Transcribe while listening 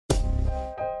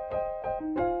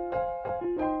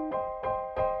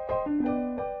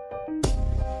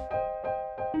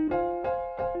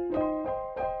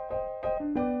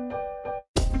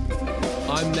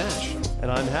I'm Nash.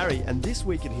 And I'm Harry, and this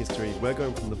week in history, we're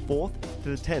going from the 4th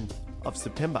to the 10th of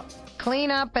September. Clean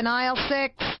up in aisle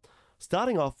 6.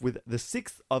 Starting off with the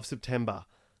 6th of September,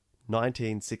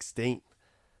 1916.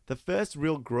 The first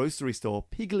real grocery store,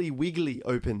 Piggly Wiggly,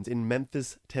 opens in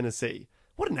Memphis, Tennessee.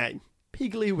 What a name,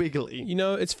 Piggly Wiggly. You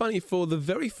know, it's funny, for the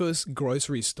very first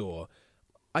grocery store,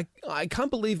 I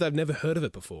can't believe I've never heard of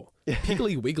it before.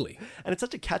 Piggly Wiggly. And it's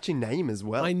such a catchy name as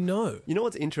well. I know. You know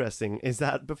what's interesting is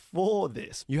that before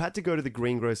this, you had to go to the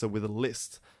greengrocer with a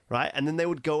list, right? And then they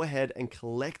would go ahead and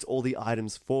collect all the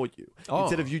items for you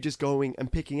instead of you just going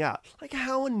and picking out. Like,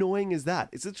 how annoying is that?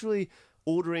 It's literally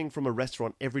ordering from a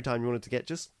restaurant every time you wanted to get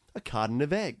just a carton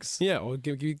of eggs. Yeah, or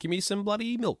give me some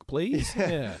bloody milk, please.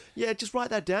 Yeah. Yeah, just write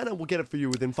that down and we'll get it for you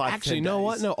within 5 to 10 days. Actually, you know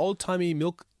what? No, old-timey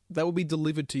milk, that will be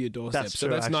delivered to your doorstep. That's so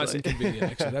true, that's nice actually. and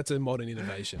convenient, actually. That's a modern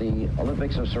innovation. The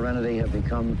Olympics of Serenity have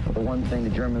become the one thing the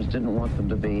Germans didn't want them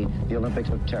to be, the Olympics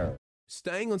of Terror.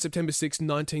 Staying on September 6,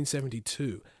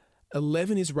 1972,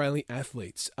 11 Israeli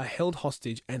athletes are held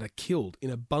hostage and are killed in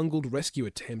a bungled rescue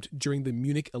attempt during the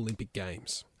Munich Olympic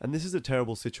Games. And this is a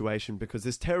terrible situation because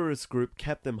this terrorist group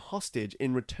kept them hostage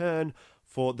in return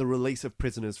for the release of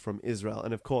prisoners from Israel.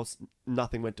 And of course,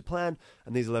 nothing went to plan,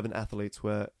 and these 11 athletes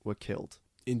were killed.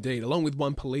 Indeed, along with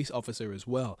one police officer as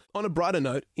well. On a brighter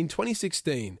note, in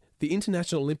 2016, the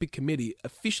International Olympic Committee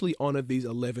officially honoured these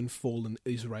 11 fallen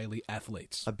Israeli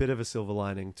athletes. A bit of a silver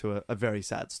lining to a very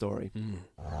sad story.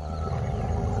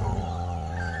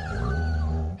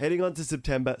 Heading on to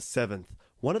September 7th,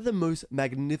 one of the most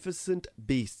magnificent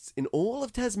beasts in all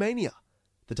of Tasmania,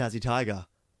 the Tassie tiger,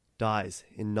 dies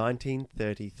in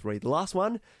 1933. The last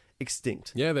one,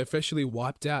 extinct. Yeah, they're officially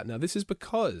wiped out. Now, this is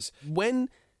because when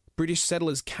British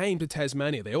settlers came to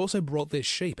Tasmania, they also brought their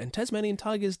sheep. And Tasmanian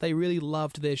tigers, they really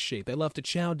loved their sheep. They loved to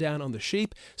chow down on the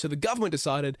sheep. So the government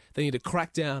decided they need to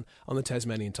crack down on the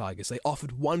Tasmanian tigers. They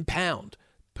offered £1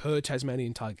 per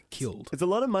Tasmanian tiger killed. It's a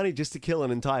lot of money just to kill an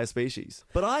entire species.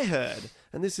 But I heard,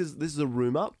 and this is a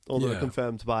rumour, although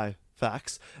confirmed by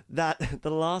facts, that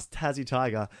the last Tassie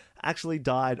tiger actually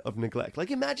died of neglect.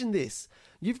 Like, imagine this.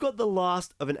 You've got the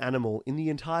last of an animal in the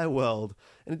entire world,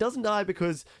 and it doesn't die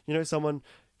because, someone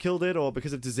killed it or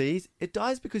because of disease. It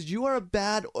dies because you are a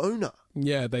bad owner.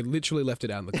 Yeah, they literally left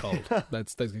it out in the cold.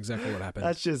 That's exactly what happened.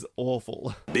 That's just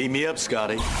awful. Beat me up,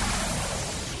 Scotty.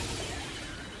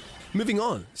 Moving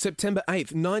on, September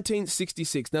 8th,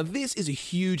 1966. Now, this is a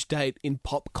huge date in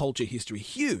pop culture history.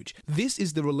 Huge. This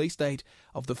is the release date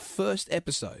of the first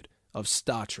episode of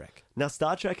Star Trek. Now,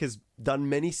 Star Trek has done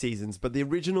many seasons, but the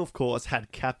original, of course,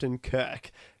 had Captain Kirk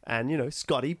and,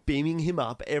 Scotty beaming him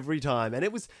up every time. And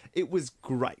it was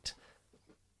great.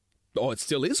 Oh, it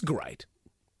still is great.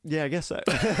 Yeah, I guess so.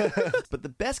 But the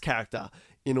best character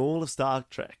in all of Star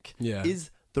Trek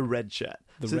is the red shirt.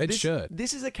 Red shirt.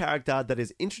 This is a character that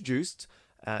is introduced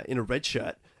in a red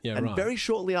shirt and very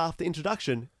shortly after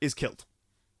introduction is killed.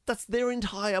 That's their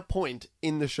entire point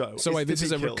in the show. So wait, this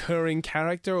is a recurring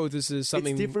character, or this is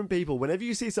something... It's different people. Whenever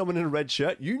you see someone in a red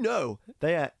shirt,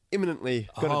 they are imminently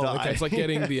going to die. Okay. It's like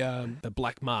getting the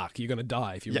black mark. You're going to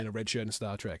die if you're in a red shirt in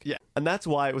Star Trek. Yeah, and that's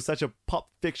why it was such a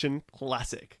pop fiction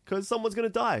classic, because someone's going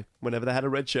to die whenever they had a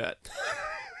red shirt.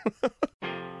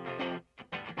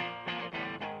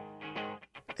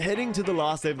 Heading to the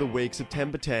last day of the week,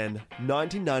 September 10,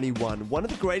 1991, one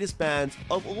of the greatest bands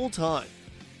of all time,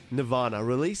 Nirvana,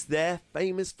 released their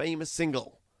famous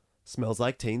single, Smells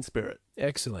Like Teen Spirit.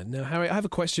 Excellent. Now, Harry, I have a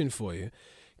question for you.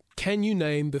 Can you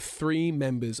name the 3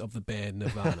 members of the band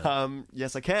Nirvana?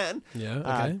 Yes, I can. Yeah,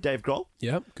 okay. Dave Grohl.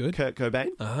 Yep, good. Kurt Cobain.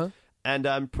 Uh-huh. And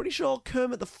I'm pretty sure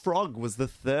Kermit the Frog was the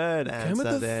third answer.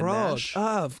 Kermit the Frog.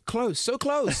 Nash. Close, so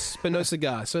close, but no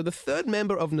cigar. So the third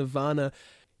member of Nirvana,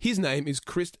 his name is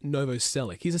Chris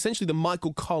Novoselic. He's essentially the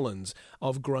Michael Collins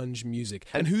of grunge music.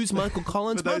 And who's Michael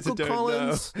Collins? For those Michael who don't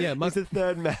Collins. know, he's the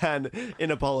third man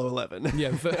in Apollo 11.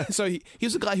 Yeah, so he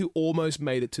was the guy who almost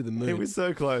made it to the moon. He was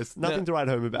so close. Nothing to write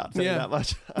home about. Tell you that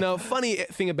much. Now, funny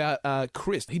thing about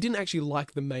Chris, he didn't actually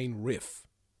like the main riff.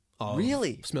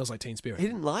 Really? Smells Like Teen Spirit. He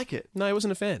didn't like it. No, he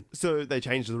wasn't a fan. So they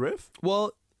changed the riff?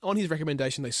 Well, on his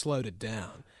recommendation, they slowed it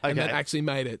down. And that actually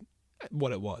made it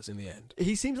what it was in the end.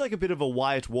 He seems like a bit of a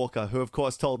Wyatt Walker, who of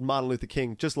course told Martin Luther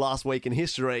King just last week in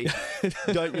history,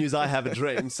 don't use I Have a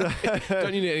Dream. So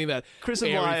don't need any of that Chris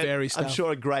and Wyatt, I'm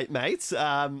sure, are great mates.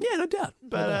 Yeah, no doubt.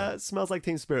 But Smells Like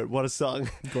Teen Spirit, what a song.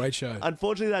 Great show.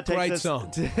 Unfortunately, that takes great us...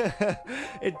 song.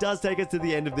 It does take us to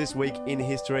the end of this week in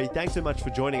history. Thanks so much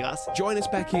for joining us. Join us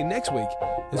back here next week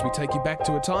as we take you back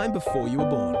to a time before you were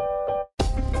born.